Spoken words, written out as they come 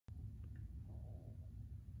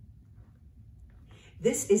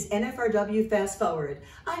This is NFRW Fast Forward.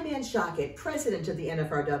 I'm Ann Schockett, president of the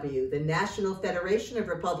NFRW, the National Federation of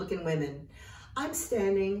Republican Women. I'm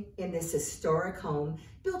standing in this historic home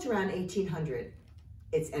built around 1800.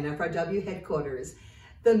 It's NFRW headquarters,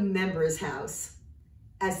 the Members House.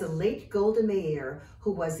 As the late Golda Meir,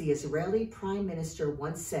 who was the Israeli Prime Minister,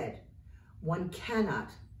 once said, one cannot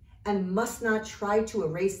and must not try to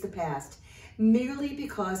erase the past merely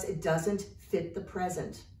because it doesn't fit the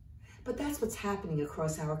present. But that's what's happening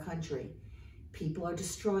across our country. People are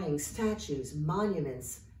destroying statues,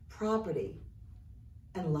 monuments, property,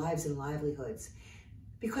 and lives and livelihoods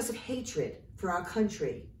because of hatred for our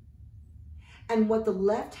country and what the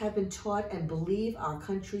left have been taught and believe our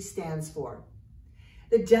country stands for.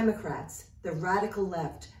 The Democrats, the radical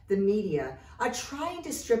left, the media are trying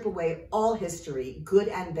to strip away all history, good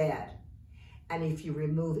and bad. And if you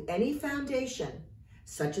remove any foundation,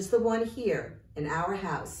 such as the one here in our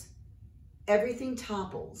house, everything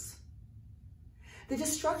topples. The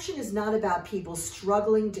destruction is not about people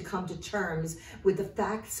struggling to come to terms with the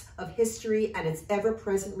facts of history and its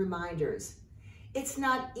ever-present reminders. It's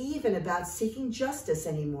not even about seeking justice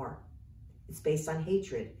anymore. It's based on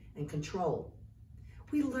hatred and control.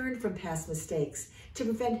 We learn from past mistakes to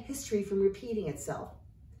prevent history from repeating itself.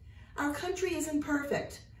 Our country isn't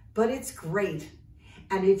perfect, but it's great.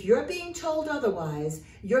 And if you're being told otherwise,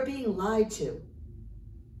 you're being lied to.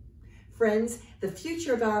 Friends, the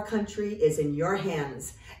future of our country is in your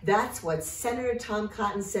hands. That's what Senator Tom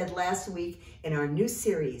Cotton said last week in our new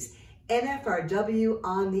series, NFRW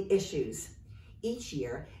on the Issues. Each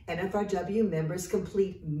year, NFRW members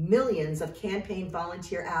complete millions of campaign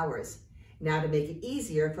volunteer hours. Now, to make it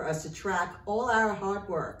easier for us to track all our hard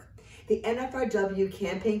work, the NFRW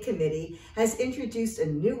Campaign Committee has introduced a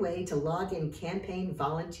new way to log in campaign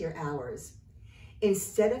volunteer hours.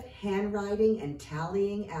 Instead of handwriting and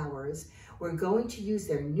tallying hours, we're going to use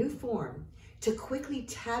their new form to quickly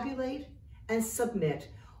tabulate and submit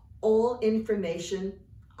all information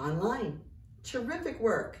online. Terrific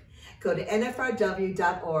work. Go to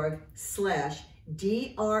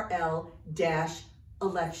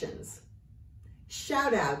nfrw.org/DRL-elections.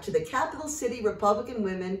 Shout out to the Capital City Republican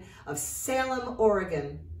women of Salem,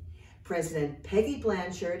 Oregon. President Peggy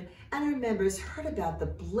Blanchard and her members heard about the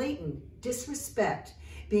blatant disrespect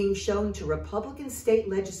being shown to Republican state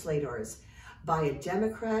legislators by a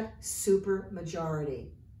Democrat supermajority.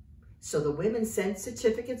 So the women sent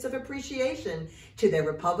certificates of appreciation to their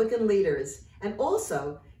Republican leaders and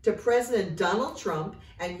also to President Donald Trump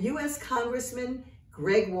and U.S. Congressman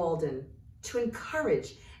Greg Walden to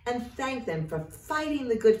encourage and thank them for fighting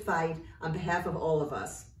the good fight on behalf of all of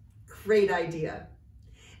us. Great idea.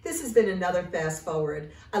 This has been another Fast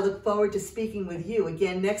Forward. I look forward to speaking with you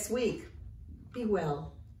again next week. Be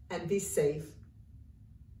well and be safe.